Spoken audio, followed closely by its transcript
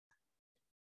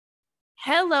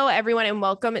Hello, everyone, and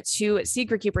welcome to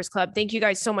Secret Keepers Club. Thank you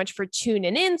guys so much for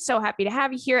tuning in. So happy to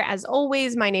have you here. As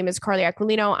always, my name is Carly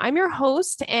Aquilino. I'm your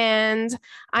host, and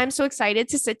I'm so excited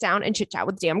to sit down and chit chat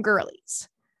with damn girlies.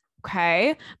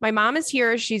 Okay. My mom is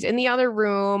here. She's in the other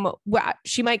room.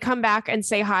 She might come back and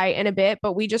say hi in a bit,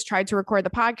 but we just tried to record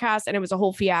the podcast and it was a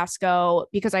whole fiasco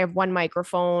because I have one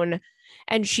microphone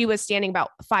and she was standing about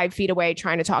 5 feet away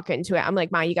trying to talk into it. I'm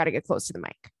like, Ma, you got to get close to the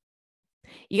mic.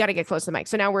 You got to get close to the mic.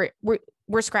 So now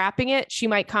we're scrapping it. She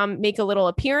might come make a little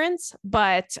appearance,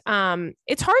 but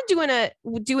it's hard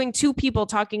doing two people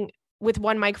talking with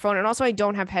one microphone. And also I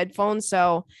don't have headphones,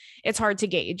 so it's hard to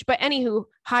gauge. But anywho,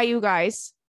 hi, you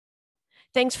guys.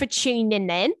 Thanks for tuning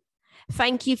in.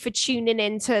 Thank you for tuning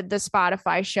in to the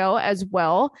Spotify show as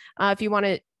well. If you want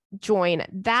to join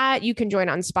that, you can join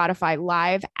on Spotify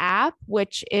Live app,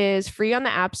 which is free on the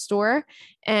App Store.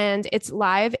 And it's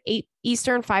live 8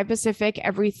 Eastern, 5 Pacific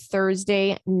every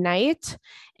Thursday night.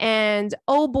 And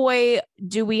oh boy,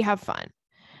 do we have fun.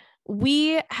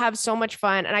 We have so much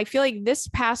fun. And I feel like this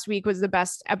past week was the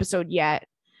best episode yet.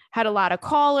 Had a lot of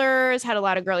callers, had a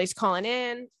lot of girlies calling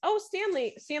in. Oh,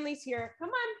 Stanley's here. Come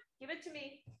on, give it to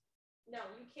me. No,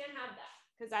 you can't have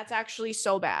that because that's actually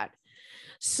so bad.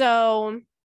 So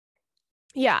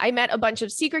yeah, I met a bunch of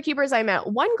secret keepers. I met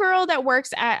one girl that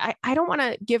works at, I don't want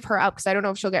to give her up because I don't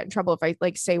know if she'll get in trouble if I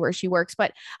like say where she works,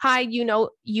 but hi, you know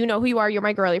who you are. You're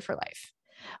my girlie for life.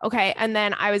 Okay. And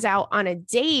then I was out on a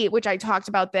date, which I talked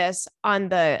about this on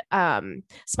the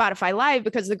Spotify Live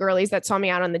because the girlies that saw me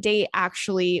out on the date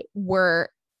actually were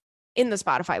in the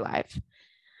Spotify Live.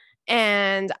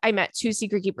 And I met 2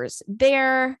 secret keepers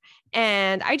there.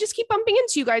 And I just keep bumping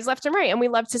into you guys left and right. And we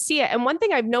love to see it. And one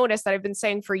thing I've noticed that I've been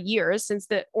saying for years since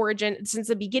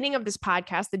the beginning of this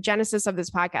podcast, the genesis of this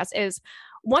podcast is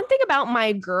one thing about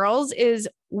my girls is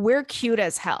we're cute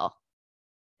as hell.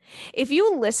 If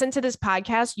you listen to this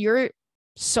podcast, you're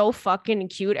so fucking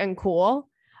cute and cool.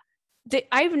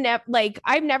 I've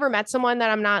never met someone that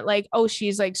I'm not like, oh,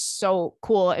 she's like so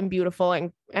cool and beautiful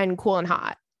and cool and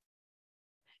hot.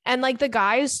 And like the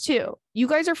guys too, you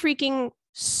guys are freaking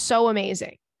so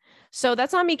amazing. So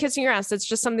that's not me kissing your ass. That's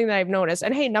just something that I've noticed.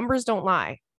 And hey, numbers don't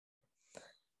lie.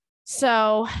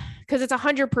 So, because it's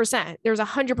 100%, there's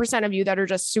 100% of you that are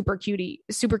just super cute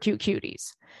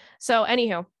cuties. So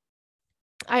anyhow,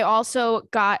 I also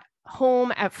got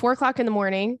home at 4:00 in the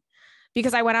morning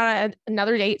because I went out on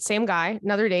another date, same guy,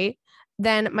 another date.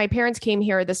 Then my parents came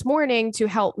here this morning to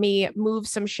help me move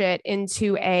some shit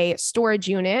into a storage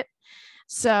unit.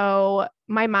 So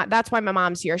my mom, that's why my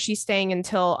mom's here. She's staying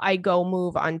until I go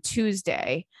move on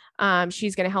Tuesday.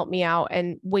 She's going to help me out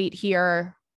and wait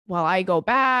here while I go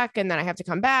back. And then I have to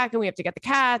come back and we have to get the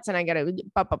cats and I got to,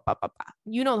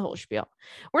 you know, the whole spiel.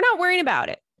 We're not worrying about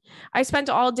it. I spent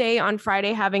all day on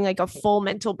Friday having like a full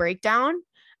mental breakdown,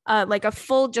 like a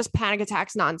full just panic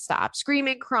attacks nonstop,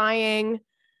 screaming, crying.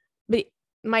 But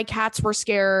my cats were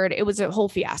scared. It was a whole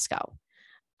fiasco.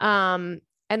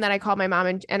 And then I called my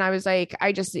mom and I was like,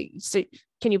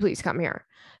 can you please come here?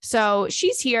 So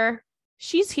she's here.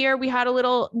 We had a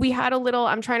little,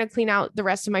 I'm trying to clean out the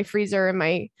rest of my freezer and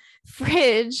my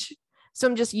fridge. So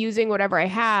I'm just using whatever I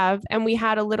have. And we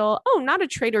had a little, not a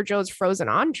Trader Joe's frozen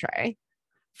entree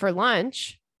for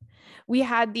lunch. We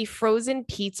had the frozen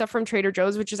pizza from Trader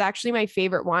Joe's, which is actually my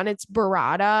favorite one. It's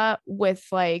burrata with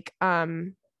like, I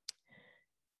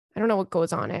don't know what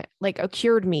goes on it, like a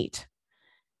cured meat.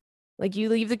 Like you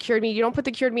leave the cured meat, you don't put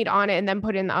the cured meat on it and then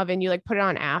put it in the oven. You like put it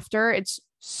on after. It's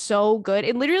so good.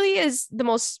 It literally is the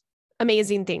most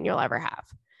amazing thing you'll ever have.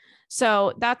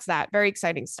 So that's that. Very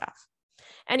exciting stuff.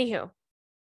 Anywho,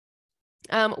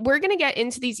 we're going to get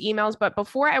into these emails, but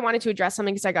before I wanted to address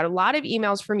something because I got a lot of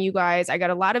emails from you guys. I got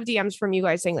a lot of DMs from you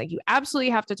guys saying like, you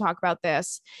absolutely have to talk about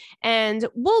this and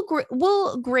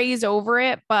we'll graze over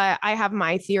it, but I have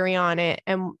my theory on it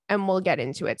and we'll get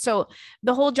into it. So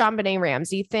the whole JonBenet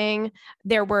Ramsey thing,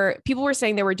 people were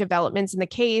saying there were developments in the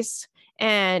case.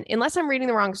 And unless I'm reading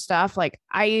the wrong stuff, like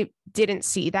I didn't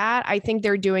see that. I think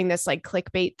they're doing this like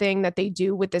clickbait thing that they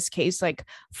do with this case like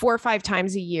 4 or 5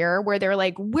 times a year where they're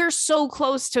like, we're so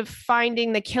close to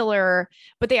finding the killer,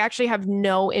 but they actually have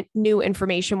no new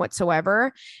information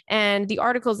whatsoever. And the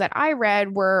articles that I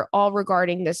read were all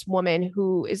regarding this woman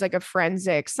who is like a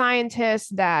forensic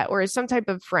scientist or is some type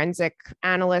of forensic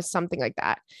analyst, something like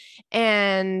that.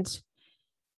 And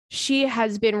she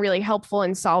has been really helpful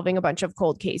in solving a bunch of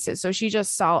cold cases. So she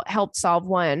just helped solve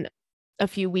one a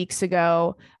few weeks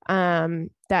ago.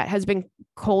 that has been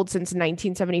cold since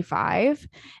 1975.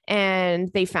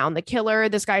 And they found the killer.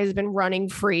 This guy has been running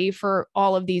free for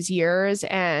all of these years.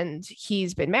 And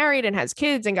he's been married and has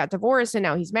kids and got divorced. And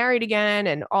now he's married again.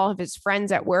 And all of his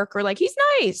friends at work are like, he's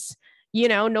nice. You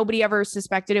know, nobody ever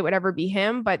suspected it would ever be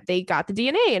him, but they got the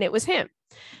DNA and it was him.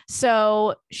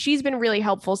 So she's been really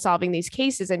helpful solving these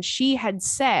cases. And she had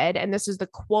said, and this is the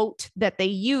quote that they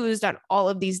used on all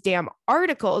of these damn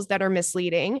articles that are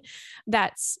misleading,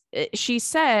 she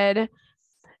said,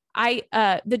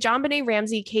 the JonBenét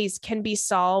Ramsey case can be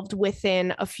solved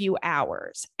within a few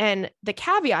hours. And the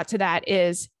caveat to that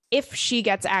is if she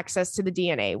gets access to the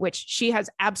DNA, which she has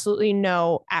absolutely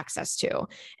no access to.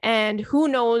 And who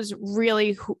knows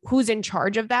really who's in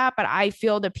charge of that. But I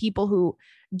feel the people who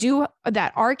do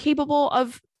that are capable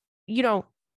of, you know,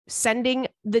 sending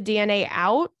the DNA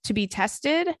out to be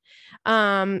tested.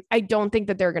 I don't think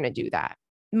that they're going to do that.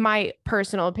 My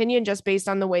personal opinion, just based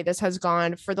on the way this has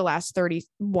gone for the last 30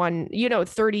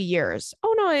 years.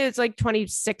 Oh no, it's like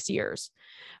 26 years.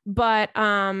 But,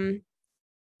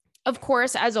 of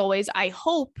course, as always, I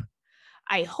hope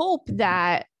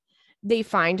that they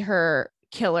find her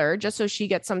killer just so she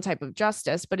gets some type of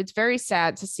justice, but it's very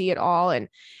sad to see it all. And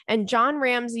John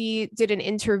Ramsey did an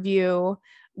interview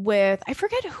with, I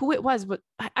forget who it was, but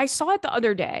I saw it the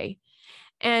other day.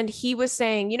 And he was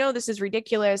saying, you know, this is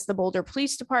ridiculous. The Boulder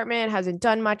Police Department hasn't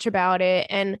done much about it.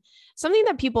 And something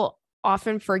that people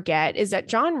often forget is that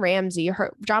John Ramsey,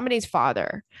 JonBenét's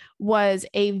father, was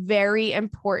a very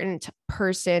important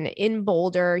person in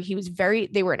Boulder.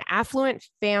 They were an affluent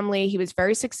family. He was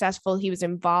very successful. He was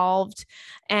involved,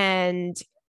 and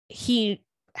he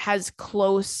has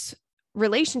close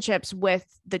relationships with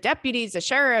the deputies, the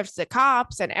sheriffs, the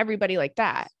cops, and everybody like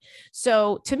that.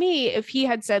 So to me, if he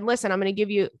had said, listen, I'm going to give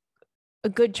you a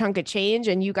good chunk of change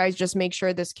and you guys just make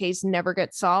sure this case never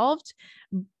gets solved,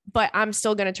 but I'm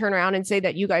still going to turn around and say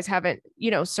that you guys haven't,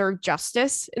 you know, served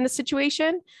justice in the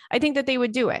situation, I think that they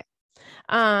would do it.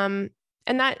 And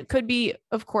that could be,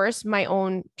 of course, my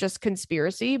own just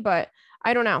conspiracy, but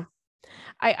I don't know.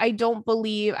 I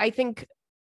think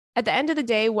at the end of the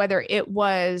day, whether it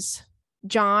was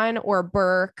John or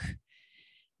Burke,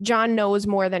 John knows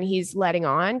more than he's letting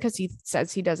on because he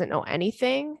says he doesn't know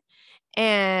anything.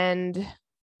 And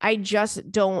I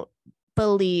just don't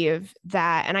believe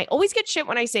that. And I always get shit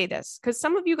when I say this because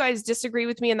some of you guys disagree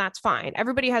with me, and that's fine.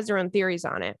 Everybody has their own theories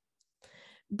on it.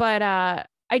 But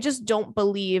I just don't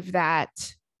believe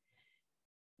that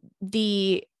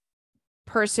the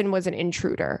person was an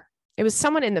intruder. It was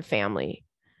someone in the family.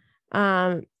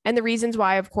 And the reasons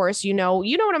why, of course, you know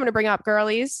what I'm going to bring up,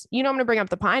 girlies. I'm going to bring up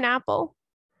the pineapple.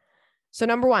 So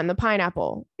number one, the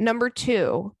pineapple. Number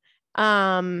two,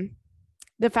 the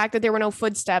fact that there were no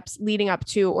footsteps leading up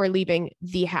to or leaving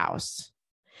the house.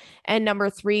 And number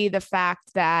three, the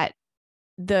fact that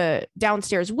the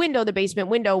downstairs window, the basement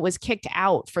window, was kicked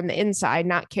out from the inside,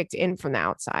 not kicked in from the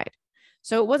outside.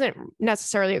 So it wasn't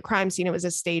necessarily a crime scene. It was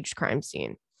a staged crime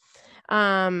scene.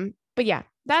 But yeah,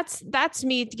 that's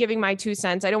me giving my 2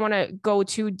 cents. I don't want to go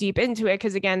too deep into it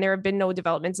because, again, there have been no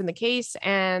developments in the case,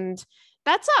 and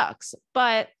that sucks.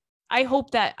 But I hope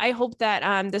that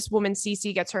this woman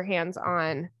Cece gets her hands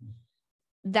on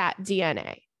that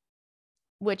DNA,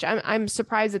 which I'm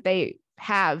surprised that they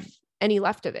have any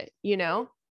left of it, you know?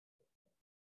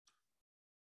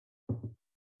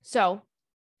 So,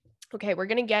 okay, we're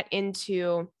going to get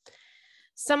into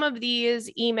some of these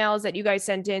emails that you guys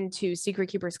sent in to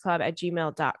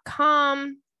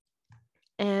secretkeepersclub@gmail.com.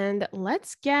 And where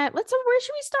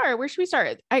should we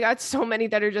start? I got so many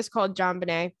that are just called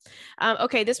JonBenét.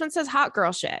 Okay, this one says hot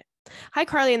girl shit. Hi,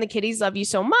 Carly and the kitties. Love you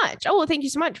so much. Oh, well, thank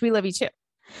you so much. We love you too.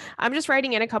 I'm just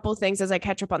writing in a couple of things as I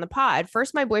catch up on the pod.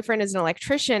 First, my boyfriend is an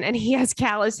electrician and he has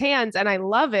callous hands and I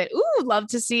love it. Ooh, love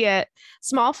to see it.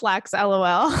 Small flex,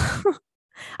 LOL.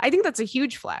 I think that's a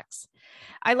huge flex.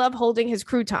 I love holding his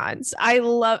croutons. I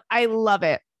love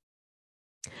it.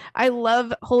 I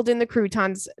love holding the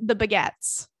croutons, the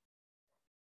baguettes.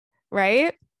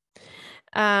 Right?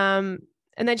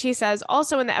 And then she says,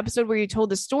 also in the episode where you told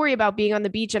the story about being on the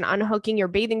beach and unhooking your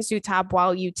bathing suit top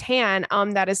while you tan,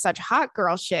 that is such hot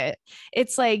girl shit.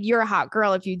 It's like, you're a hot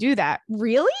girl if you do that.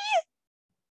 Really?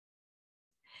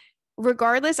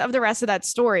 Regardless of the rest of that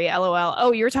story, LOL.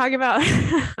 Oh, you're talking about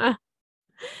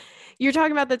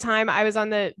the time I was on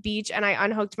the beach and I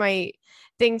unhooked my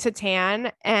thing to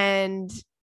tan, and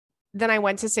then I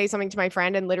went to say something to my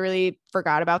friend and literally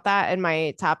forgot about that. And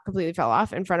my top completely fell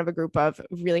off in front of a group of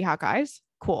really hot guys.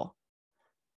 Cool.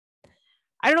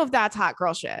 I don't know if that's hot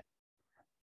girl shit.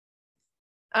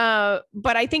 But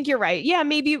I think you're right. Yeah,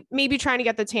 maybe trying to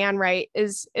get the tan right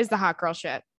is the hot girl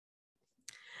shit.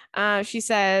 She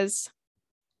says,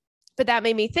 but that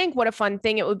made me think what a fun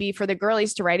thing it would be for the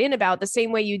girlies to write in about, the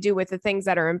same way you do with the things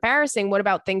that are embarrassing. What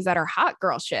about things that are hot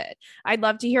girl shit? I'd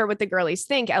love to hear what the girlies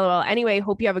think. LOL. Anyway,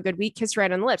 hope you have a good week. Kiss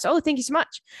right on the lips. Oh, thank you so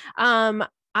much.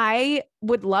 I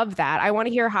would love that. I want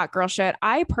to hear hot girl shit.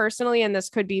 I personally, and this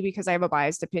could be because I have a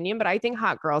biased opinion, but I think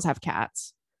hot girls have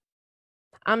cats.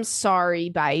 I'm sorry,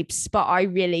 babes, but I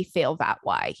really feel that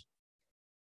way.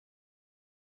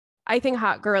 I think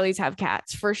hot girlies have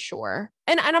cats for sure.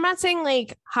 And I'm not saying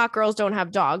like hot girls don't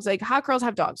have dogs. Like hot girls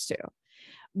have dogs too.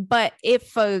 But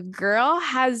if a girl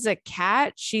has a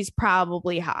cat, she's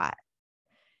probably hot.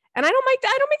 And I don't make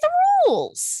the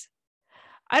rules.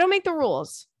 I don't make the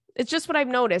rules. It's just what I've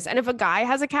noticed. And if a guy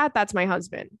has a cat, that's my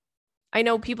husband. I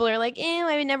know people are like,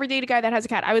 I would never date a guy that has a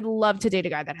cat. I would love to date a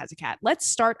guy that has a cat. Let's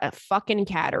start a fucking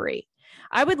cattery.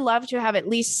 I would love to have at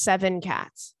least 7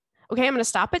 cats. Okay, I'm going to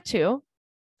stop at 2.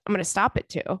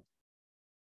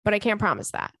 But I can't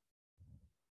promise that.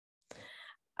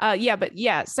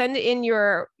 Send in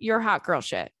your hot girl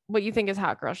shit. What you think is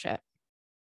hot girl shit.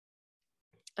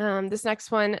 This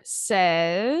next one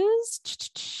says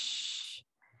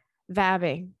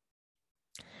vabbing.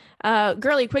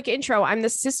 Girly, quick intro. I'm the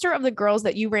sister of the girls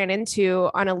that you ran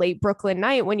into on a late Brooklyn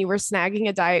night when you were snagging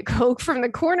a Diet Coke from the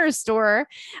corner store.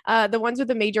 The ones with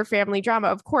the major family drama.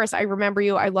 Of course, I remember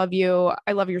you. I love you.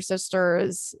 I love your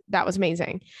sisters. That was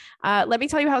amazing. Let me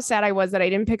tell you how sad I was that I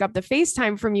didn't pick up the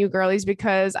FaceTime from you girlies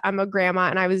because I'm a grandma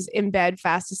and I was in bed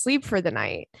fast asleep for the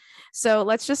night. So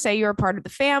let's just say you're a part of the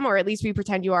fam, or at least we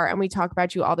pretend you are, and we talk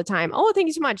about you all the time. Oh, thank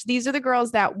you so much. These are the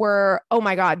girls that were, oh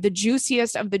my God, the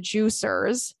juiciest of the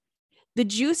juicers. The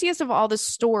juiciest of all the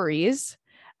stories.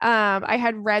 I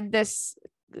had read this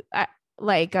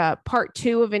part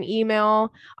 2 of an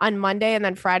email on Monday, and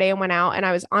then Friday I went out and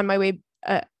I was on my way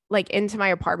into my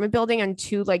apartment building, and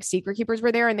 2 secret keepers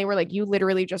were there, and they were like, you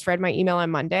literally just read my email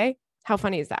on Monday. How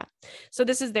funny is that? So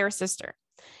this is their sister.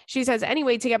 She says,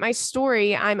 anyway, to get my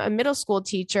story, I'm a middle school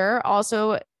teacher,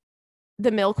 also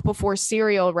the milk before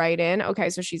cereal write-in. Okay,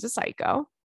 so she's a psycho.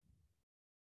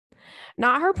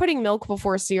 Not her putting milk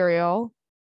before cereal.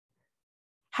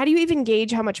 How do you even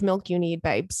gauge how much milk you need,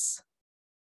 babes?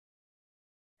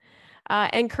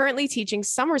 And currently teaching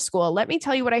summer school. Let me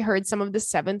tell you what I heard some of the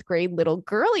 7th grade little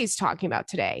girlies talking about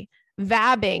today.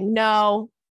 Vabbing.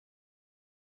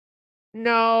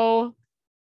 No.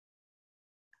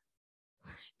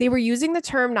 They were using the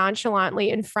term nonchalantly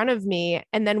in front of me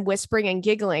and then whispering and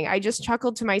giggling. I just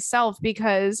chuckled to myself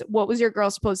because what was your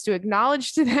girl supposed to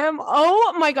acknowledge to them?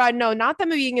 Oh my God, no, not them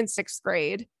being in 6th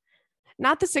grade.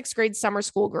 Not the 6th grade summer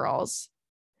school girls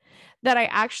that I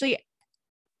actually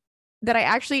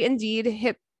indeed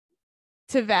hit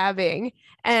to vabbing.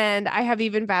 And I have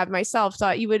even vabbed myself.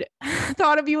 Thought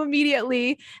of you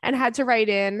immediately and had to write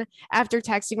in after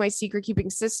texting my secret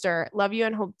keeping sister. Love you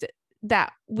and hope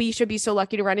that we should be so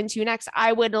lucky to run into you next.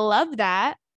 I would love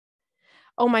that.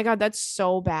 Oh my God, that's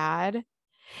so bad.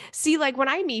 See, when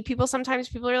I meet people, sometimes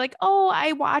people are like, oh,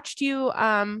 I watched you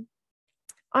on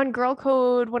Girl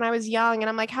Code when I was young. And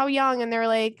I'm like, how young? And they're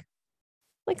like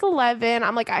 11.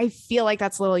 I'm like, I feel like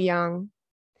that's a little young.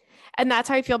 And that's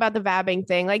how I feel about the vabbing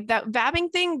thing. Like that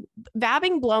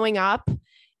vabbing blowing up.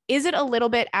 Is it a little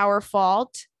bit our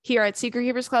fault here at Secret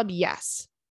Keepers Club? Yes.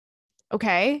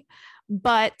 Okay.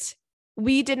 But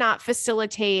we did not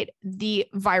facilitate the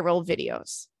viral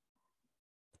videos,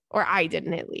 or I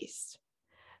didn't at least.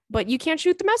 But you can't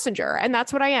shoot the messenger, and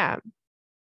that's what I am.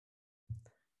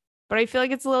 But I feel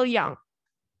like it's a little young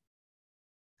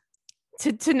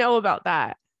to know about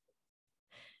that.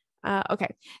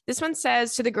 Okay. This one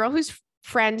says, to the girl whose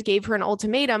friend gave her an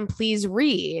ultimatum, please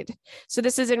read. So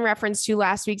this is in reference to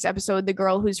last week's episode, the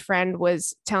girl whose friend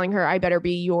was telling her, I better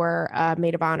be your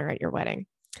maid of honor at your wedding.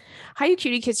 Hi, you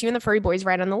cutie, kiss you and the furry boys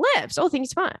right on the lips. Oh, thanks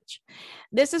so much.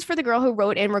 This is for the girl who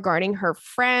wrote in regarding her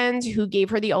friend who gave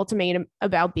her the ultimatum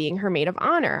about being her maid of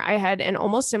honor. I had an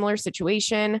almost similar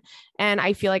situation, and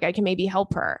I feel like I can maybe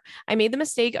help her. I made the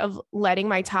mistake of letting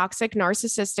my toxic,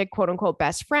 narcissistic, quote unquote,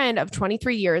 best friend of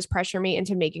 23 years pressure me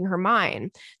into making her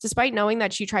mine. Despite knowing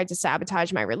that she tried to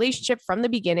sabotage my relationship from the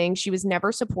beginning, she was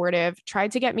never supportive,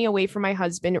 tried to get me away from my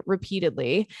husband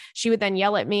repeatedly. She would then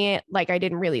yell at me like I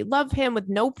didn't really love him with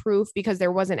no proof because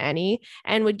there wasn't any,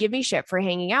 and would give me shit for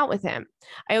hanging out with him.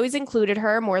 I always included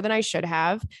her more than I should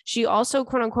have. She also,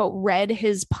 quote unquote, read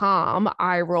his palm,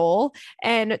 eye roll,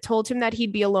 and told him that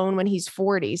he'd be alone when he's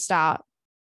 40. Stop.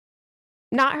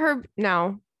 Not her.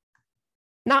 No,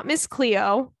 not Miss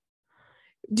Cleo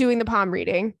doing the palm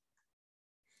reading.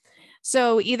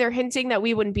 So either hinting that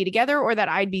we wouldn't be together or that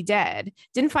I'd be dead.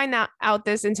 Didn't find that out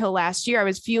this until last year. I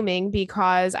was fuming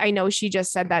because I know she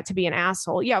just said that to be an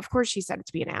asshole. Yeah, of course she said it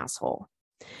to be an asshole.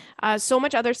 So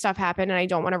much other stuff happened, and I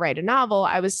don't want to write a novel.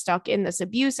 I was stuck in this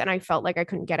abuse and I felt like I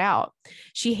couldn't get out.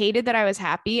 She hated that I was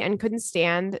happy and couldn't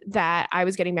stand that I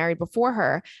was getting married before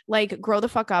her. Like, grow the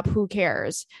fuck up. Who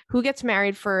cares? Who gets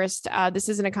married first? This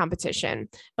isn't a competition,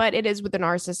 but it is with a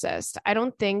narcissist. I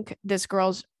don't think this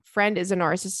girl's friend is a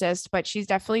narcissist, but she's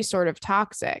definitely sort of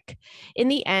toxic. In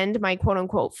the end, my quote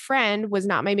unquote friend was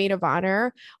not my maid of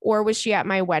honor, or was she at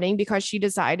my wedding because she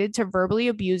decided to verbally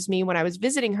abuse me when I was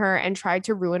visiting her and tried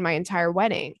to ruin my entire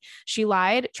wedding. She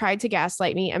lied, tried to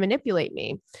gaslight me and manipulate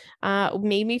me,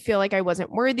 made me feel like I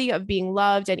wasn't worthy of being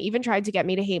loved, and even tried to get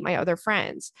me to hate my other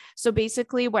friends. So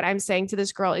basically, what I'm saying to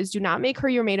this girl is do not make her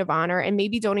your maid of honor, and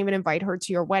maybe don't even invite her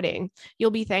to your wedding. You'll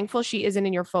be thankful she isn't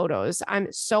in your photos.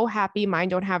 I'm so happy mine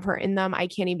don't have her in them. I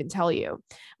can't even tell you.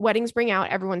 Weddings bring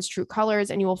out everyone's true colors,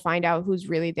 and you will find out who's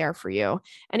really there for you.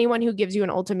 Anyone who gives you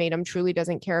an ultimatum truly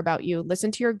doesn't care about you.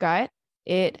 Listen to your gut.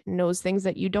 It knows things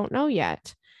that you don't know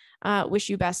yet. Wish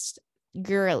you best,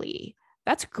 girly.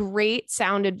 That's great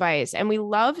sound advice. And we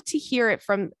love to hear it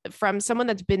from someone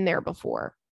that's been there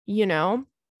before, you know?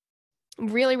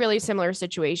 Really, really similar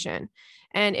situation.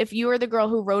 And if you are the girl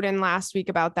who wrote in last week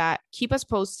about that, keep us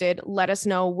posted. Let us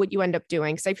know what you end up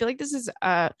doing. Cause I feel like this is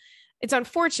it's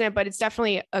unfortunate, but it's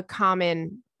definitely a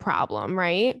common problem,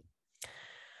 right?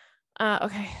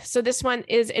 Okay. So this one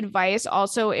is advice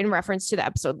also in reference to the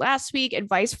episode last week,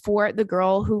 advice for the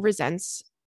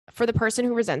person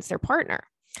who resents their partner.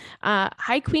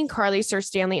 Hi, Queen Carly, Sir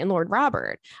Stanley, and Lord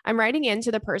Robert. I'm writing in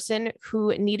to the person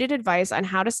who needed advice on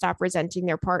how to stop resenting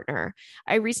their partner.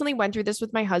 I recently went through this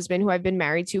with my husband, who I've been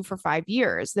married to for 5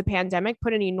 years. The pandemic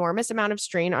put an enormous amount of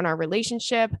strain on our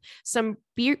relationship. Some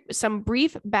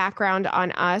brief background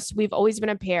on us. We've always been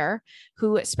a pair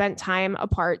who spent time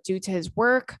apart due to his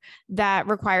work that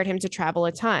required him to travel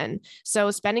a ton.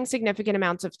 So spending significant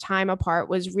amounts of time apart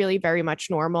was really very much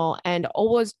normal and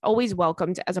always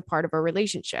welcomed as a part of our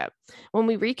relationship. When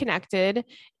we reconnected,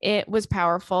 it was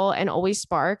powerful and always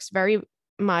sparks, very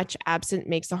much absent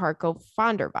makes the heart go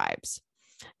fonder vibes.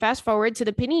 Fast forward to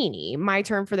the panini, my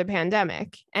turn for the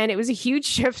pandemic. And it was a huge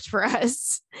shift for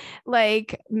us.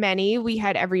 Like many, we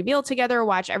had every meal together,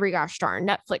 watched every gosh darn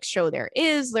Netflix show there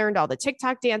is, learned all the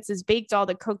TikTok dances, baked all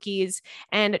the cookies,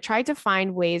 and tried to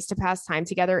find ways to pass time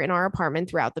together in our apartment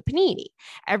throughout the panini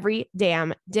every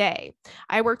damn day.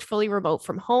 I worked fully remote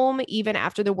from home, even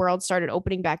after the world started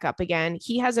opening back up again.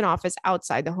 He has an office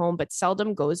outside the home, but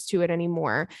seldom goes to it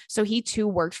anymore. So he too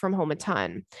worked from home a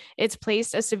ton. It's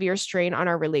placed a severe strain on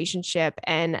our relationship,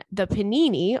 and the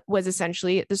panini was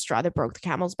essentially the straw that broke the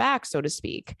camel's back, so to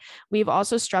speak. We've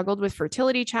also struggled with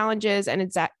fertility challenges,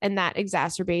 and that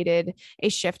exacerbated a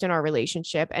shift in our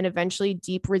relationship, and eventually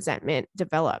deep resentment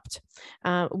developed.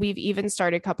 We've even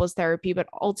started couples therapy, but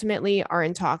ultimately are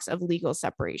in talks of legal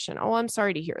separation. Oh, I'm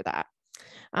sorry to hear that.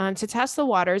 To test the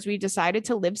waters, we decided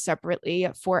to live separately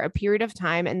for a period of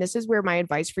time. And this is where my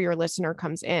advice for your listener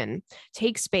comes in.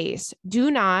 Take space. Do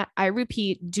not, I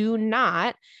repeat, do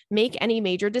not make any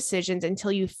major decisions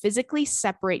until you physically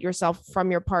separate yourself from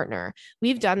your partner.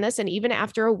 We've done this, and even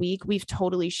after a week, we've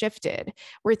totally shifted.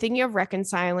 We're thinking of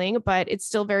reconciling, but it's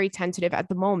still very tentative at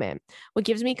the moment. What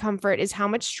gives me comfort is how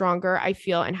much stronger I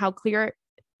feel and how clear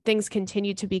things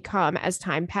continue to become as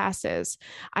time passes.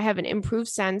 I have an improved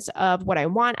sense of what I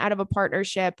want out of a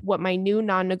partnership, what my new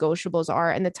non-negotiables are,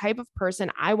 and the type of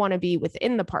person I want to be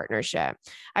within the partnership.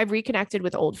 I've reconnected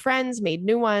with old friends, made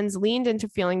new ones, leaned into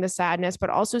feeling the sadness,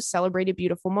 but also celebrated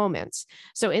beautiful moments.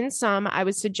 So in sum, I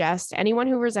would suggest anyone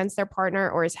who resents their partner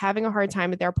or is having a hard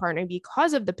time with their partner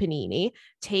because of the panini,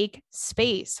 take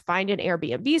space. Find an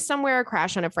Airbnb somewhere,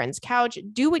 crash on a friend's couch,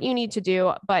 do what you need to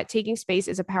do, but taking space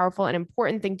is a powerful and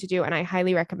important thing to do, and I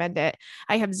highly recommend it.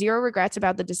 I have zero regrets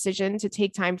about the decision to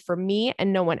take time for me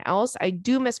and no one else. I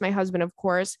do miss my husband, of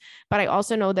course, but I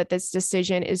also know that this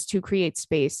decision is to create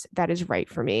space that is right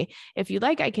for me. If you'd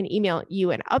like, I can email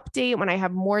you an update when I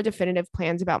have more definitive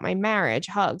plans about my marriage.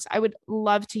 Hugs. I would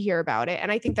love to hear about it. And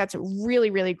I think that's really,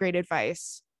 really great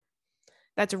advice.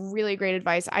 That's really great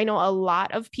advice. I know a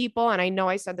lot of people, and I know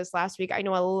I said this last week, I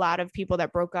know a lot of people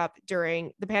that broke up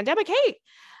during the pandemic. Hey,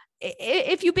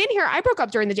 if you've been here, I broke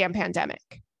up during the damn pandemic.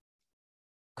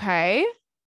 Okay.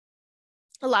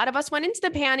 A lot of us went into the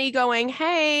panty going,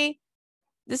 hey,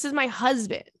 this is my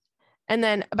husband. And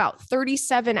then about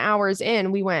 37 hours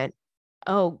in, we went,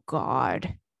 oh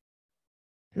God,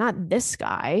 not this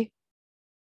guy,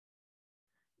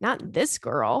 not this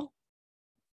girl.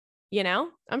 You know,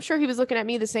 I'm sure he was looking at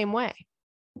me the same way.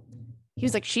 He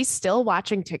was like, she's still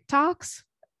watching TikToks.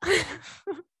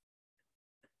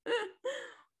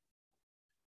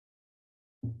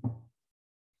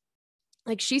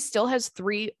 Like she still has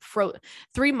 3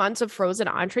 months of frozen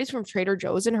entrees from Trader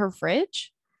Joe's in her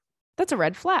fridge. That's a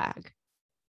red flag.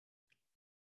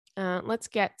 Let's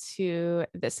get to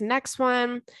this next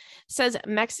one. It says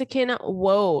Mexican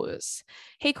woes.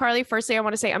 Hey, Carly, firstly, I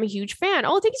want to say I'm a huge fan.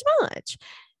 Oh, thank you so much.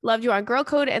 Loved you on Girl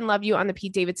Code and love you on the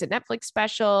Pete Davidson Netflix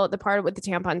special. The part with the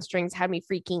tampon strings had me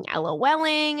freaking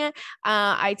LOLing.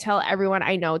 I tell everyone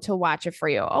I know to watch it for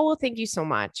you. Oh, well, thank you so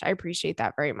much. I appreciate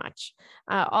that very much.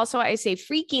 Also, I say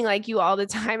freaking like you all the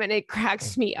time and it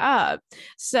cracks me up.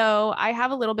 So I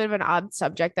have a little bit of an odd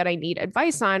subject that I need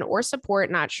advice on or support,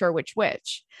 not sure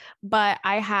which. But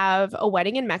I have a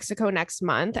wedding in Mexico next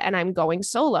month and I'm going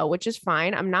solo, which is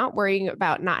fine. I'm not worrying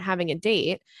about not having a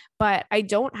date, but I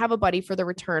don't have a buddy for the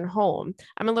return home.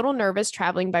 I'm a little nervous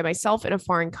traveling by myself in a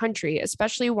foreign country,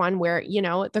 especially one where,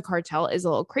 the cartel is a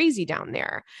little crazy down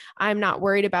there. I'm not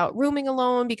worried about rooming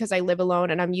alone because I live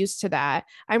alone and I'm used to that.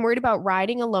 I'm worried about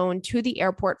riding alone to the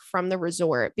airport from the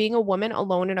resort. Being a woman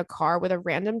alone in a car with a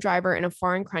random driver in a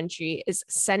foreign country is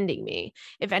sending me.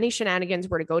 If any shenanigans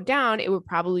were to go down, it would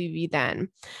probably be then.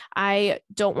 I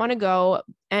don't want to go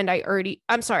and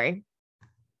I'm sorry.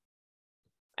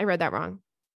 I read that wrong.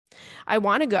 I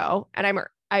want to go and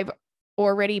I've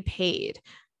already paid.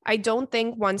 I don't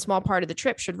think one small part of the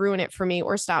trip should ruin it for me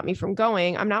or stop me from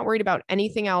going. I'm not worried about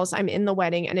anything else. I'm in the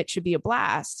wedding and it should be a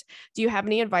blast. Do you have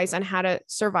any advice on how to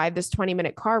survive this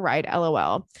 20-minute car ride?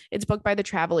 LOL. It's booked by the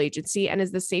travel agency and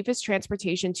is the safest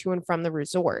transportation to and from the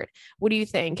resort. What do you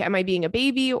think? Am I being a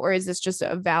baby or is this just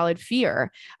a valid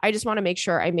fear? I just want to make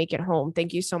sure I make it home.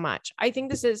 Thank you so much. I think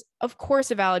this is, of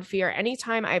course, a valid fear.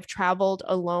 Anytime I've traveled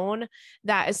alone,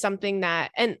 that is something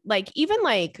that, and even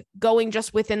going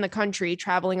just within the country,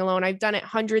 traveling alone, I've done it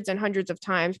hundreds and hundreds of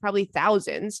times, probably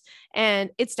thousands,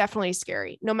 and it's definitely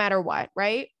scary no matter what,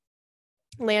 right?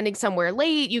 Landing somewhere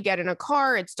late, you get in a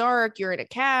car, it's dark, you're in a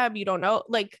cab, you don't know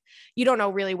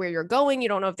really where you're going, you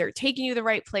don't know if they're taking you the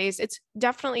right place. It's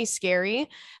definitely scary.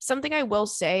 Something I will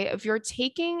say, if you're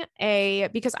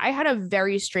because I had a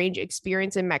very strange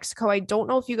experience in Mexico. I don't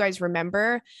know if you guys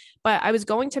remember, but I was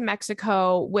going to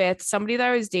Mexico with somebody that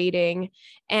I was dating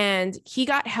and he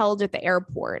got held at the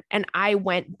airport and I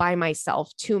went by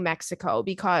myself to Mexico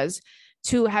because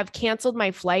to have canceled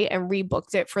my flight and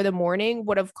rebooked it for the morning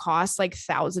would have cost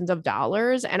thousands of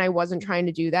dollars. And I wasn't trying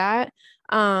to do that.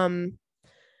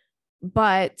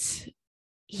 But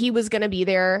he was going to be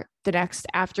there the next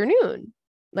afternoon.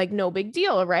 No big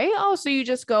deal, right? Oh, so you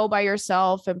just go by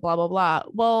yourself and blah, blah, blah.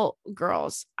 Well,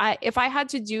 girls, if I had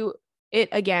to do it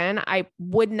again, I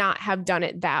would not have done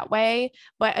it that way.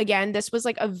 But again, this was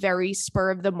a very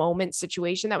spur of the moment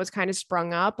situation that was kind of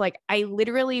sprung up. I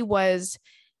literally was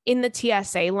in the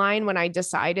TSA line when I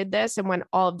decided this and when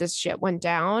all of this shit went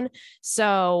down.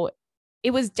 So it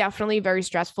was definitely very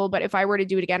stressful. But if I were to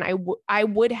do it again, I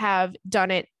would have done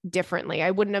it differently.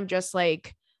 I wouldn't have just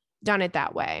done it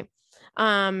that way.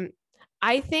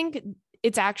 I think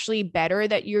it's actually better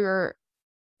that you're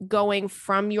going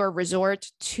from your resort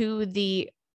to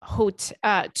the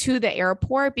to the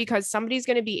airport because somebody's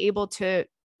going to be able to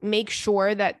make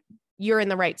sure that you're in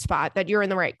the right spot, that you're in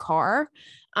the right car.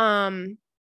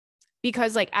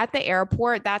 Because at the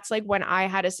airport, that's when I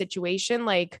had a situation,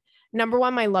 number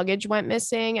one, my luggage went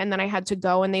missing and then I had to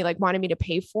go and they wanted me to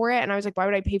pay for it. And I was like, why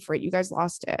would I pay for it? You guys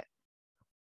lost it.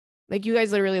 You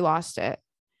guys literally lost it.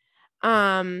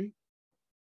 And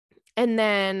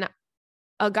then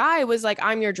a guy was like,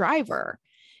 I'm your driver.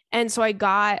 And so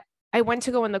I went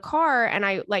to go in the car and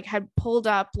I had pulled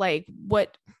up I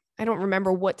don't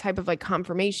remember what type of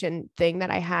confirmation thing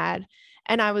that I had.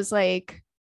 And I was like,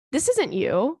 this isn't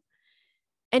you.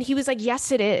 And he was like,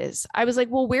 yes, it is. I was like,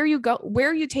 well, where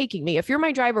are you taking me? If you're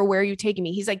my driver, where are you taking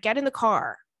me? He's like, get in the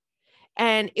car.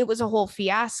 And it was a whole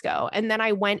fiasco. And then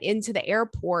I went into the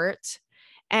airport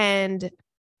and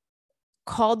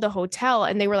called the hotel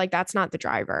and they were like, that's not the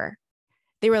driver.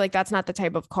 They were like, that's not the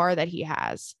type of car that he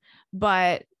has.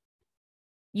 But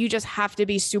you just have to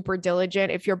be super diligent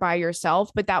if you're by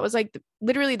yourself. But that was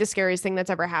literally the scariest thing that's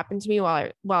ever happened to me while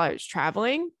I was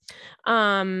traveling.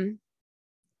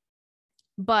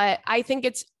 But I think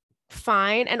it's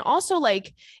fine. And also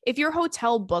if your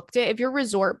hotel booked it, if your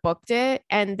resort booked it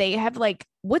and they have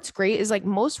what's great is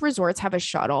most resorts have a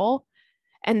shuttle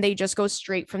and they just go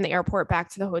straight from the airport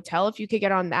back to the hotel. If you could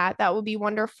get on that, that would be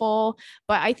wonderful.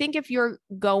 But I think if you're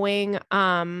going,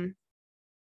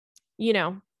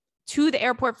 to the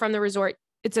airport from the resort,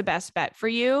 it's a best bet for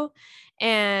you.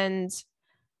 And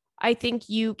I think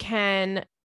you can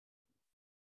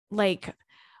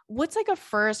what's like a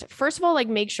first of all, like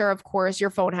make sure, of course, your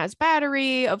phone has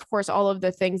battery, of course, all of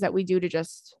the things that we do to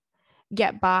just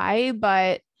get by,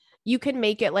 but you can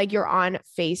make it like you're on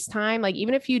FaceTime. Like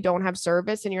even if you don't have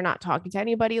service and you're not talking to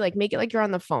anybody, like make it like you're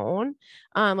on the phone.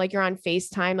 Like you're on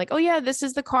FaceTime, like, oh yeah, this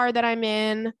is the car that I'm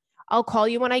in. I'll call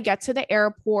you when I get to the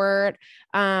airport.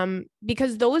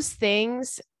 Because those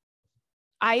things,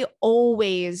 I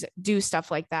always do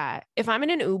stuff like that. If I'm in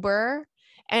an Uber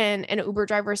and an Uber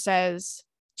driver says,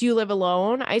 do you live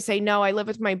alone? I say, no, I live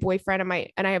with my boyfriend and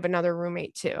I have another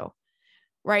roommate too.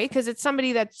 Right. Because it's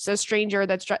somebody that's a stranger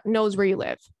that knows where you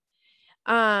live.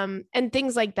 And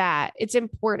things like that. It's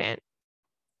important.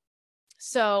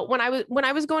 So when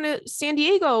I was going to San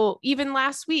Diego, even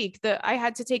last week, I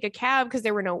had to take a cab because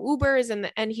there were no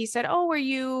Ubers. And he said, oh, are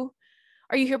you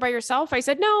here by yourself? I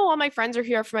said, no, all my friends are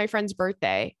here for my friend's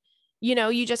birthday. You know,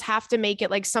 you just have to make it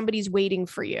like somebody's waiting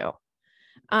for you.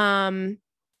 And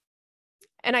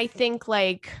I think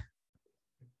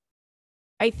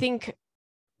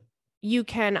you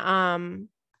can,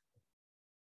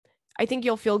 I think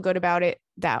you'll feel good about it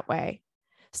that way.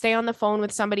 Stay on the phone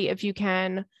with somebody if you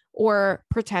can, or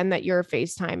pretend that you're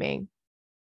FaceTiming.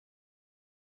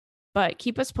 But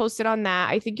keep us posted on that.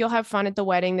 I think you'll have fun at the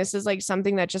wedding. This is like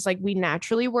something that just like we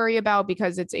naturally worry about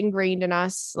because it's ingrained in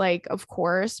us, like, of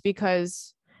course,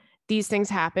 because these things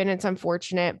happen. It's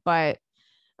unfortunate, but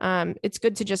it's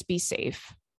good to just be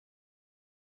safe.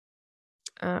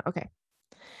 Okay.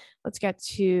 Let's get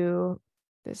to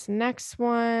this next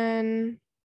one.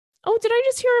 Oh, did I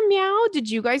just hear a meow? Did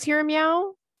you guys hear a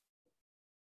meow?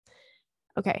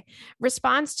 Okay.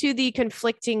 Response to the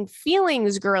conflicting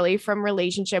feelings, girly, from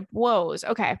relationship woes.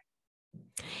 Okay.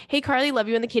 Hey, Carly, love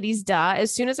you and the kitties. Duh.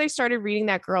 As soon as you started reading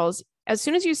that girl's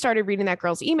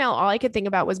email, all I could think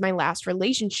about was my last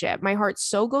relationship. My heart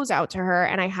so goes out to her,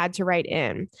 and I had to write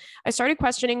in. I started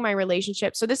questioning my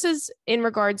relationship. So this is in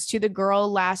regards to the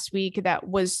girl last week that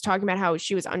was talking about how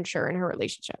she was unsure in her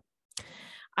relationship.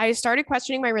 I started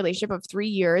questioning my relationship of 3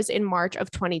 years in March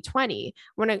of 2020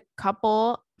 when a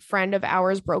couple friend of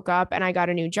ours broke up and I got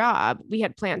a new job. We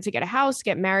had planned to get a house,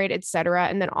 get married, etc.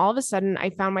 And then all of a sudden I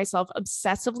found myself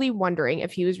obsessively wondering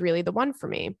if he was really the one for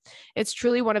me. It's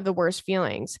truly one of the worst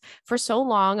feelings. For so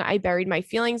long, I buried my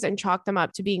feelings and chalked them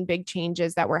up to being big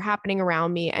changes that were happening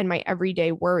around me and my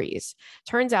everyday worries.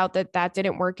 Turns out that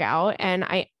didn't work out, and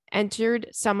I entered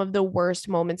some of the worst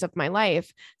moments of my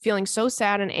life, feeling so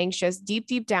sad and anxious, deep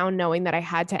down, knowing that I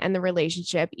had to end the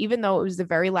relationship, even though it was the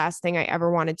very last thing I ever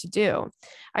wanted to do.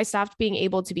 I stopped being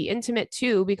able to be intimate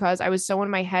too, because I was so in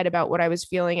my head about what I was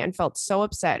feeling and felt so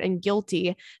upset and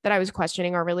guilty that I was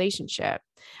questioning our relationship.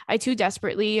 I too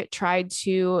desperately tried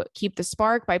to keep the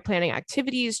spark by planning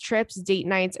activities, trips, date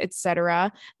nights,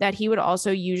 etc., that he would also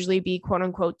usually be quote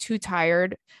unquote too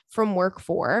tired from work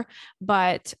for,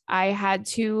 but I had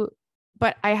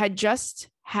just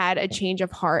had a change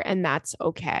of heart, and that's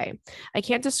okay. I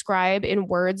can't describe in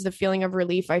words the feeling of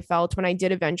relief I felt when I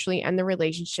did eventually end the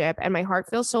relationship, and my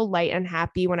heart feels so light and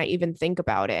happy when I even think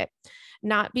about it.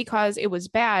 Not because it was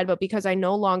bad, but because I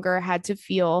no longer had to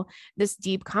feel this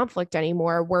deep conflict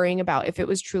anymore, worrying about if it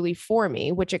was truly for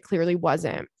me, which it clearly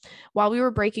wasn't. While we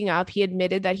were breaking up, he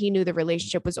admitted that he knew the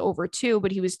relationship was over too,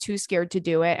 but he was too scared to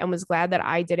do it and was glad that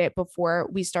I did it before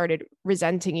we started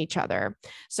resenting each other.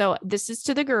 So this is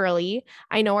to the girly.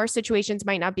 I know our situations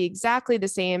might not be exactly the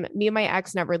same. Me and my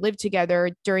ex never lived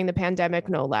together during the pandemic,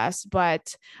 no less,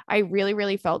 but I really,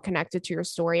 really felt connected to your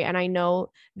story. And I know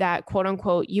that quote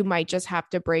unquote, you might just have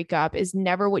to break up is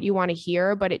never what you want to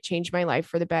hear, but it changed my life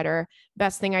for the better.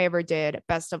 Best thing I ever did.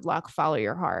 Best of luck. Follow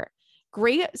your heart.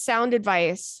 Great sound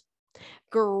advice.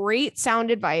 Great sound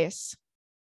advice.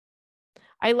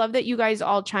 I love that you guys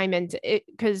all chime into it,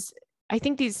 because I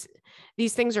think these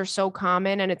things are so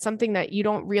common, and it's something that you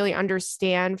don't really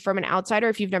understand from an outsider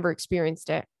if you've never experienced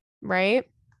it, right?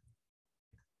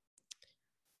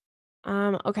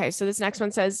 Okay, so this next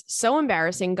one says, so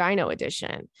embarrassing, gyno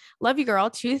edition. Love you,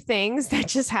 girl. Two things that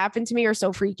just happened to me are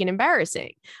so freaking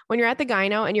embarrassing. When you're at the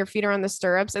gyno and your feet are on the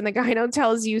stirrups and the gyno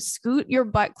tells you scoot your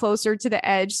butt closer to the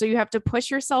edge, so you have to push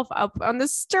yourself up on the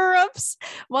stirrups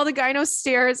while the gyno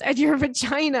stares at your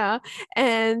vagina.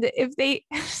 And if they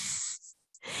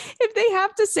if they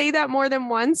have to say that more than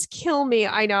once, kill me.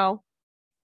 I know.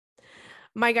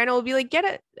 My gyno will be like, get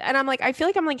it. And I'm like, I feel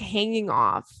like I'm like hanging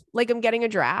off, like I'm getting a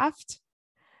draft.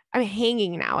 I'm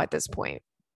hanging now at this point.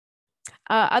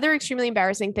 Other extremely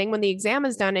embarrassing thing, when the exam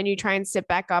is done and you try and sit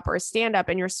back up or stand up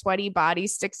and your sweaty body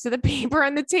sticks to the paper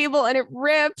on the table and it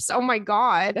rips. Oh my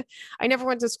God. I never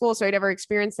went to school, so I never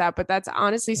experienced that, but that's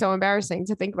honestly so embarrassing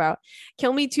to think about.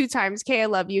 Kill me 2 times. Kay, I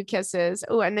love you. Kisses.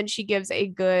 Oh, and then she gives a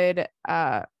good,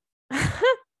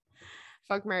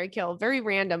 fuck, marry, kill. Very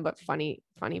random, but funny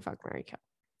fuck, marry, kill.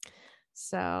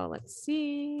 So let's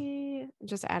see. I'm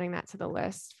just adding that to the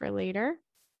list for later.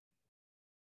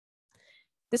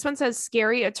 This one says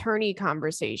scary attorney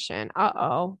conversation.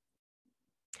 Uh-oh.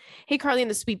 Hey, Carly and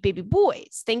the sweet baby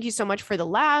boys. Thank you so much for the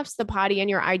laughs, the potty, and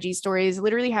your IG stories.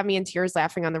 Literally have me in tears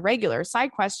laughing on the regular.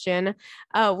 Side question.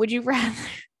 Would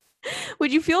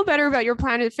you feel better about your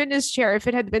Planet Fitness chair if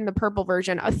it had been the purple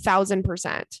version?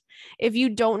 1,000%. If you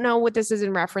don't know what this is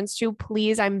in reference to,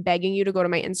 please, I'm begging you to go to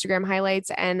my Instagram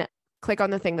highlights and click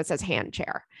on the thing that says hand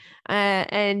chair,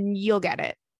 and you'll get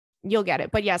it.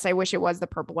 But yes, I wish it was the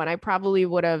purple one. I probably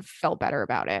would have felt better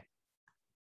about it.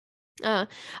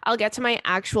 I'll get to my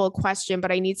actual question,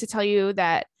 but I need to tell you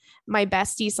that my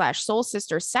bestie / soul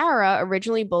sister, Sarah,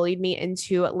 originally bullied me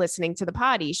into listening to the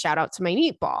potty. Shout out to my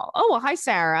meatball. Oh, well, hi,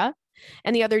 Sarah.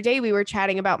 And the other day we were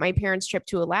chatting about my parents' trip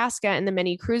to Alaska and the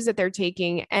mini cruise that they're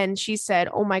taking. And she said,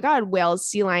 oh my God, whales,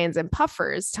 sea lions, and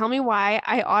puffers. Tell me why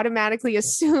I automatically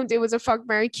assumed it was a fuck,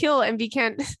 marry, kill and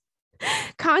began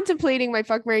contemplating my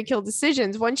fuck, marry, kill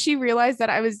decisions. Once she realized that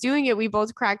I was doing it, we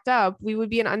both cracked up. We would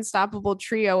be an unstoppable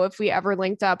trio if we ever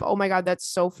linked up. Oh my God, that's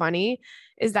so funny.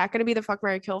 Is that going to be the fuck,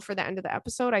 marry, kill for the end of the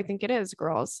episode? I think it is,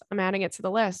 girls. I'm adding it to the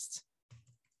list.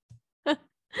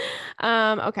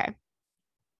 Okay.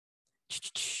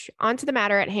 On to the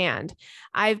matter at hand.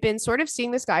 I've been sort of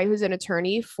seeing this guy who's an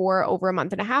attorney for over a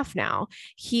month and a half now.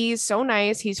 He's so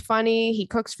nice. He's funny. He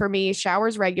cooks for me,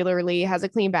 showers regularly, has a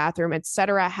clean bathroom,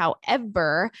 etc.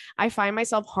 However, I find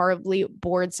myself horribly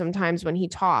bored sometimes when he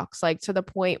talks, like to the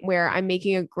point where I'm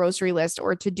making a grocery list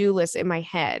or to-do list in my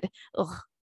head. Ugh.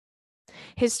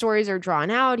 His stories are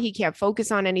drawn out. He can't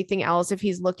focus on anything else if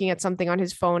he's looking at something on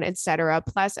his phone, etc.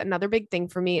 Plus, another big thing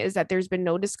for me is that there's been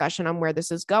no discussion on where this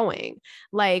is going.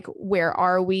 Like, where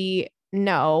are we?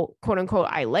 No, quote unquote,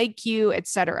 I like you,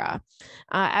 etc.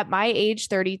 At my age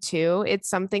 32, it's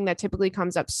something that typically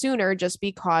comes up sooner just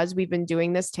because we've been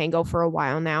doing this tango for a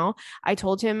while now. I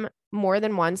told him more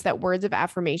than once that words of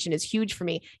affirmation is huge for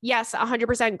me. Yes,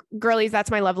 100%, girlies,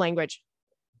 that's my love language.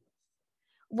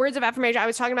 Words of affirmation. I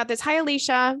was talking about this. Hi,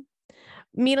 Alicia.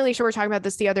 Me and Alicia were talking about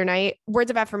this the other night.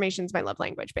 Words of affirmation is my love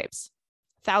language, babes.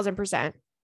 1,000%.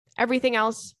 Everything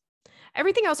else,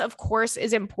 of course,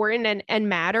 is important and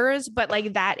matters, but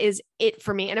like that is it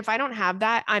for me. And if I don't have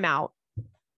that, I'm out.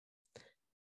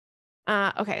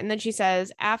 Okay. And then she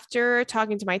says, after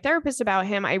talking to my therapist about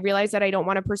him, I realized that I don't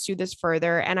want to pursue this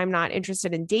further and I'm not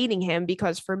interested in dating him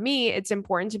because for me, it's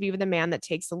important to be with a man that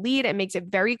takes the lead and makes it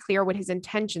very clear what his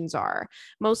intentions are,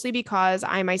 mostly because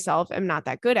I myself am not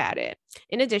that good at it.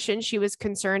 In addition, she was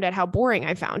concerned at how boring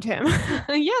I found him.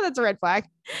 Yeah, that's a red flag.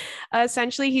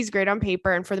 Essentially, he's great on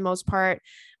paper and for the most part,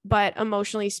 but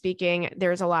emotionally speaking,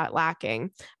 there's a lot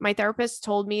lacking. My therapist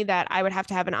told me that I would have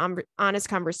to have an honest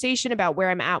conversation about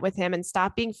where I'm at with him and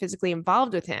stop being physically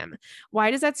involved with him. Why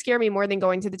does that scare me more than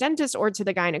going to the dentist or to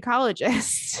the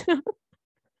gynecologist?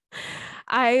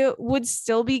 I would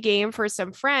still be game for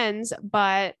some friends,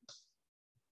 but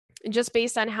just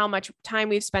based on how much time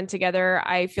we've spent together,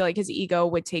 I feel like his ego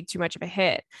would take too much of a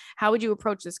hit. How would you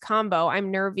approach this combo? I'm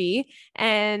nervy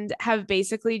and have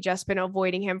basically just been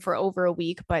avoiding him for over a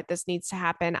week, but this needs to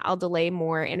happen. I'll delay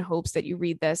more in hopes that you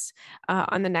read this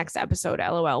on the next episode.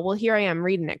 LOL. Well, here I am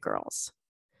reading it, girls.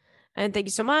 And thank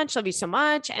you so much. Love you so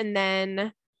much. And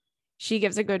then she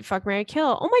gives a good fuck, marry,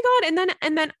 kill. Oh my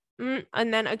God.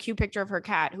 And then a cute picture of her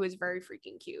cat who is very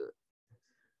freaking cute.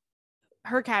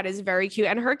 Her cat is very cute.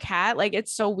 And her cat, like,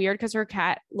 it's so weird because her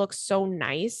cat looks so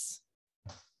nice.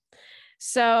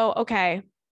 So, okay.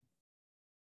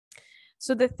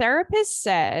 So the therapist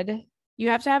said you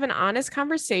have to have an honest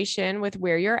conversation with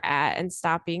where you're at and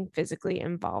stop being physically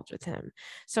involved with him.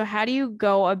 So how do you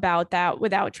go about that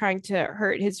without trying to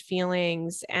hurt his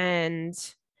feelings and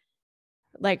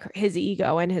like his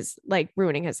ego and his like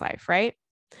ruining his life, right?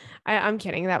 I'm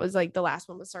kidding. That was like the last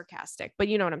one was sarcastic, but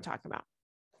you know what I'm talking about.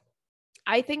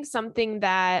 I think something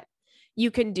that you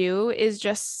can do is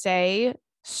just say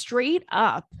straight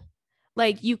up,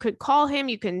 like you could call him,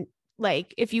 you can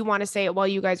like, if you want to say it while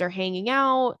you guys are hanging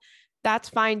out, that's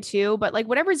fine too. But like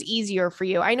whatever's easier for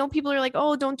you. I know people are like,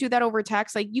 oh, don't do that over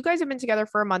text. Like you guys have been together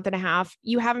for a month and a half.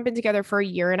 You haven't been together for a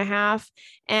year and a half.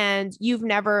 And you've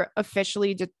never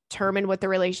officially determined what the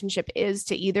relationship is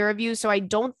to either of you. So I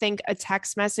don't think a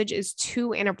text message is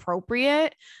too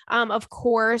inappropriate. Of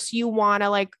course, you want to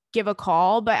like give a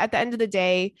call, but at the end of the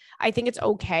day, I think it's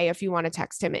okay if you want to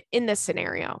text him in this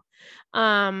scenario.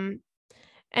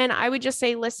 And I would just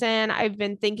say, listen, I've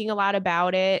been thinking a lot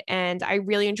about it and I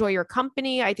really enjoy your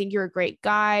company. I think you're a great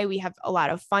guy. We have a lot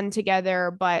of fun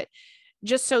together, but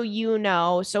just so you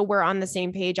know, so we're on the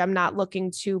same page. I'm not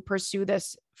looking to pursue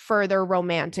this further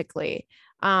romantically.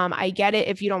 I get it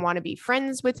if you don't want to be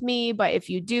friends with me, but if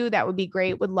you do, that would be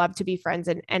great. Would love to be friends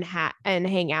and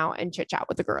hang out and chit chat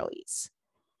with the girlies,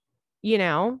 you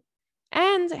know?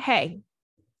 And hey,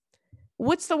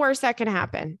 what's the worst that can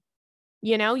happen?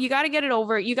 You know, you got to get it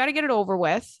over. You got to get it over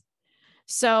with.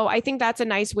 So I think that's a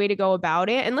nice way to go about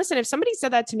it. And listen, if somebody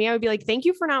said that to me, I would be like, thank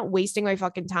you for not wasting my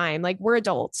fucking time. Like, we're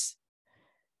adults,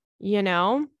 you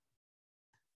know?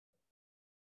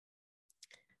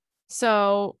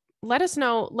 So let us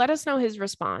know his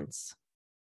response.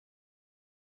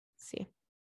 Let's see.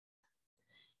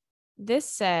 This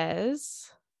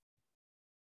says,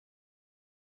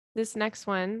 this next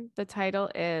one, the title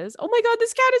is, oh my God,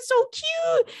 this cat is so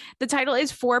cute. The title is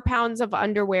 4 pounds of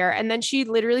underwear. And then she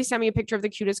literally sent me a picture of the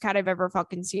cutest cat I've ever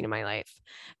fucking seen in my life.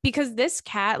 Because this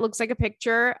cat looks like a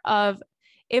picture of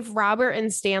if Robert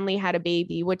and Stanley had a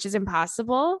baby, which is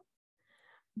impossible,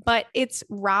 but it's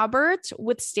Robert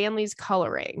with Stanley's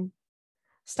coloring.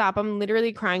 Stop. I'm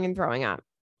literally crying and throwing up.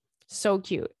 So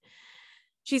cute.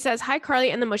 She says, hi,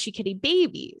 Carly and the Mushy Kitty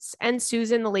babies, and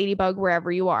Susan, the ladybug,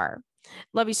 wherever you are.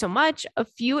 Love you so much. A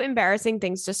few embarrassing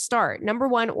things to start. Number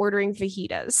one, ordering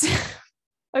fajitas.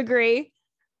 Agree.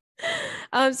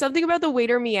 Something about the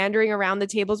waiter meandering around the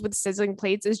tables with sizzling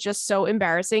plates is just so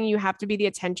embarrassing. You have to be the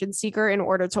attention seeker in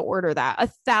order to order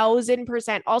that.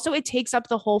 1,000%. Also, it takes up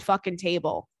the whole fucking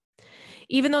table.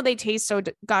 Even though they taste so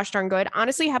gosh darn good,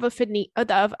 honestly, have a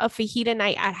fajita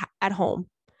night at home.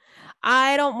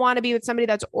 I don't want to be with somebody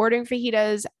that's ordering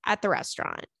fajitas at the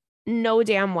restaurant. No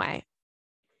damn way.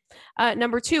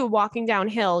 Number two, walking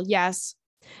downhill. Yes.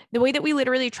 The way that we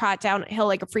literally trot downhill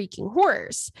like a freaking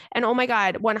horse. And oh my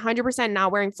God, 100%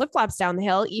 not wearing flip-flops down the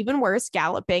hill. Even worse,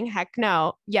 galloping. Heck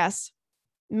no. Yes.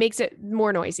 Makes it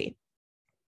more noisy.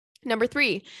 Number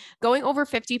three, going over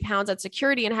 50 pounds at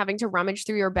security and having to rummage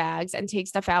through your bags and take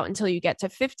stuff out until you get to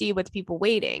 50 with people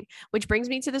waiting, which brings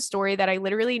me to the story that I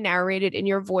literally narrated in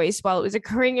your voice while it was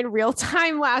occurring in real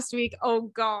time last week. Oh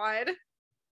God.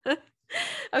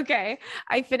 Okay.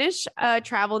 I finished a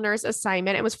travel nurse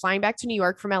assignment and was flying back to New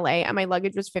York from LA, and my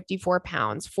luggage was 54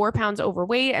 pounds, 4 pounds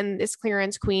overweight. And this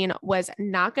clearance queen was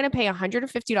not going to pay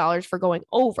 $150 for going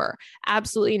over.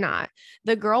 Absolutely not.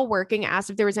 The girl working asked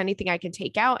if there was anything I could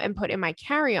take out and put in my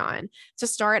carry-on. To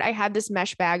start, I had this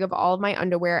mesh bag of all of my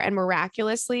underwear, and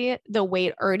miraculously, the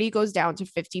weight already goes down to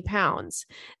 50 pounds.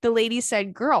 The lady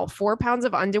said, girl, 4 pounds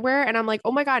of underwear. And I'm like,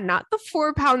 oh my God, not the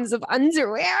 4 pounds of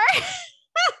underwear.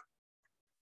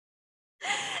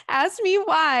 Ask me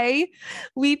why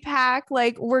we pack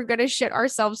like we're going to shit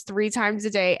ourselves 3 times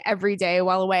a day, every day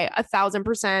while away.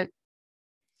 1,000%.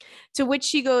 To which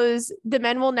she goes, the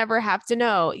men will never have to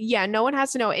know. Yeah, no one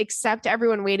has to know except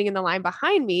everyone waiting in the line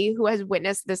behind me who has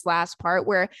witnessed this last part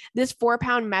where this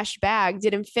 4-pound mesh bag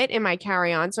didn't fit in my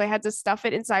carry-on. So I had to stuff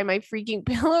it inside my freaking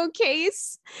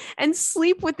pillowcase and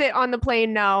sleep with it on the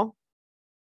plane. No,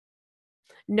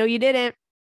 you didn't.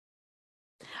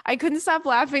 I couldn't stop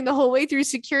laughing the whole way through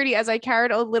security as I carried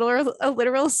a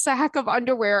literal sack of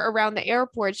underwear around the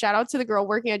airport. Shout out to the girl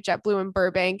working at JetBlue in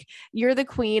Burbank. You're the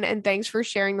queen, and thanks for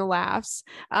sharing the laughs.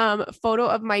 Photo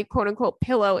of my quote unquote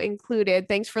pillow included.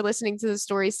 Thanks for listening to the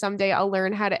story. Someday I'll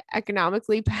learn how to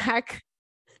economically pack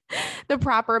the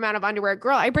proper amount of underwear.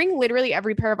 Girl, I bring literally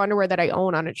every pair of underwear that I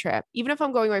own on a trip, even if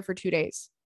I'm going away for 2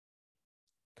 days.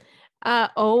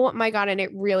 Oh my God. And it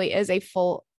really is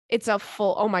it's a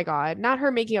full, oh my God, not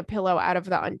her making a pillow out of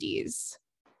the undies.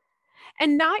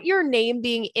 And not your name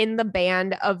being in the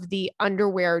band of the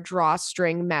underwear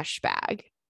drawstring mesh bag.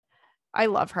 I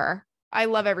love her. I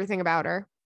love everything about her.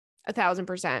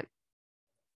 1,000%.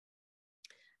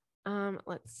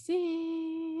 Let's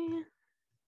see.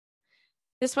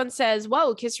 This one says,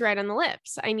 whoa, kiss you right on the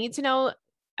lips. I need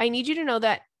you to know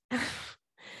that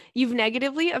you've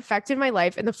negatively affected my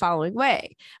life in the following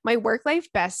way. My work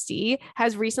life bestie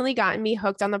has recently gotten me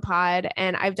hooked on the pod,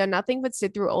 and I've done nothing but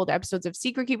sit through old episodes of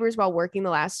Secret Keepers while working the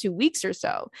last 2 weeks or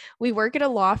so. We work at a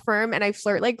law firm, and I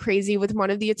flirt like crazy with one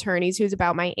of the attorneys who's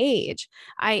about my age.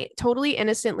 I totally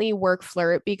innocently work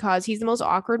flirt because he's the most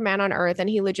awkward man on earth, and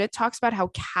he legit talks about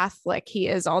how Catholic he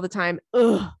is all the time.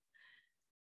 Ugh.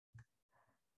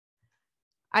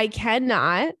 I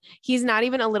cannot. He's not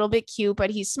even a little bit cute, but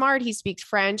he's smart. He speaks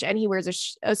French and he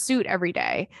wears a suit every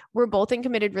day. We're both in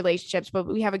committed relationships, but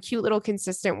we have a cute little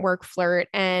consistent work flirt,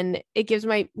 and it gives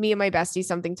me and my bestie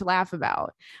something to laugh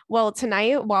about. Well,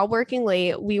 tonight while working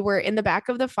late, we were in the back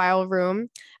of the file room,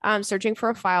 searching for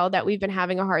a file that we've been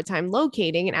having a hard time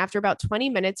locating. And after about 20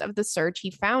 minutes of the search, he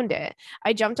found it.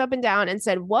 I jumped up and down and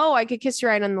said, "Whoa, I could kiss you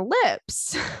right on the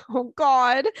lips." Oh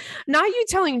God. Not you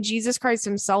telling Jesus Christ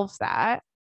himself that.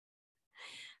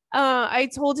 I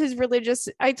told this religious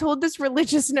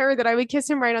nerd that I would kiss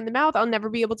him right on the mouth. I'll never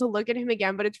be able to look at him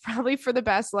again, but it's probably for the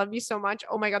best. Love you so much.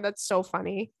 Oh my God, that's so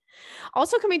funny.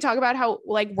 Also, can we talk about how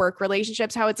like work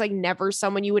relationships, how it's like never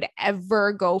someone you would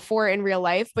ever go for in real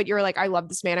life, but you're like, I love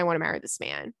this man. I want to marry this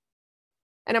man.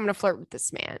 And I'm going to flirt with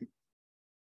this man.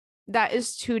 That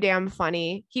is too damn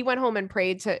funny. He went home and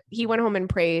prayed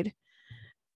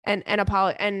and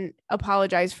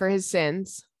apologized for his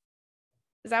sins.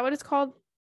 Is that what it's called?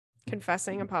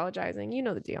 Confessing, apologizing. You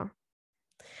know the deal.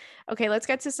 Okay, let's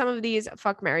get to some of these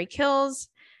fuck, marry, kills.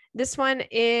 This one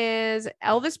is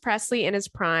Elvis Presley in his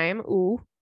prime. Ooh.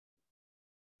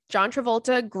 John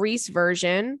Travolta, Grease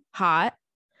version, hot.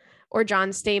 Or John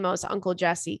Stamos, Uncle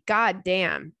Jesse. God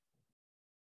damn.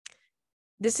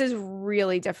 This is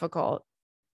really difficult.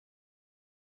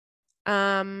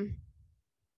 I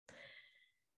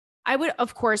would,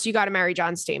 of course, you got to marry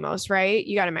John Stamos, right?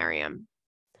 You got to marry him.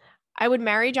 I would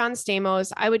marry John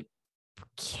Stamos. I would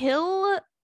kill,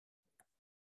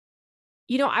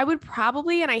 I would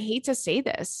probably, and I hate to say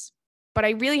this, but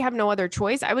I really have no other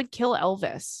choice. I would kill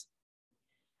Elvis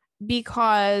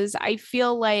because I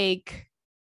feel like,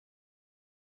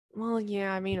 well,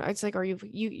 yeah, I mean, it's like,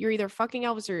 you're either fucking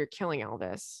Elvis or you're killing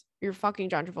Elvis. You're fucking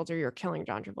John Travolta or you're killing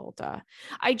John Travolta.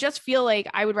 I just feel like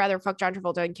I would rather fuck John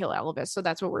Travolta and kill Elvis. So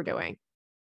that's what we're doing.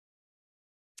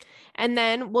 And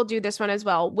then we'll do this one as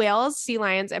well. Whales, sea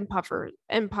lions, and puffers.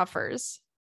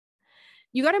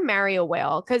 You got to marry a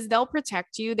whale because they'll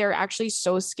protect you. They're actually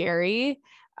so scary.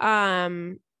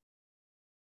 And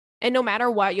no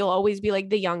matter what, you'll always be like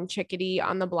the young chickadee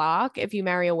on the block if you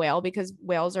marry a whale, because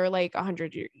whales are like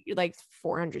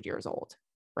 400 years old,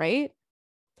 right?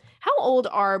 How old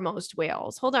are most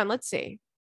whales? Hold on, let's see.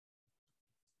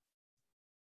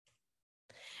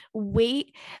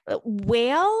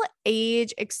 Whale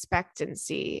age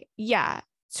expectancy. Yeah,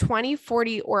 20,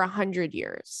 40, or 100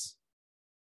 years.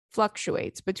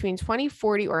 Fluctuates between 20,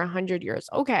 40, or 100 years.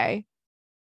 Okay.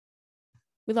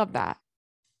 We love that.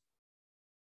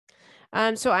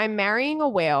 So I'm marrying a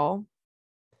whale.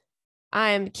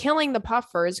 I'm killing the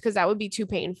puffers because that would be too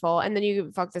painful. And then you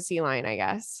can fuck the sea lion, I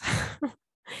guess.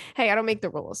 Hey, I don't make the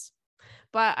rules.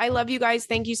 But I love you guys.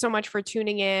 Thank you so much for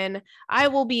tuning in. I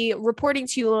will be reporting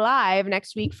to you live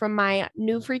next week from my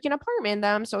new freaking apartment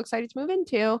that I'm so excited to move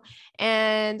into.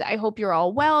 And I hope you're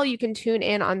all well. You can tune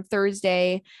in on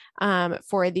Thursday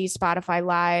for the Spotify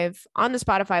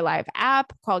Live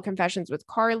app called Confessions with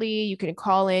Carly. You can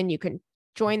call in. You can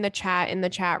join the chat in the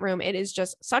chat room. It is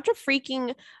just such a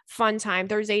freaking fun time.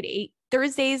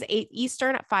 Thursdays, 8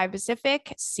 Eastern, 5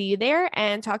 Pacific. See you there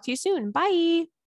and talk to you soon. Bye.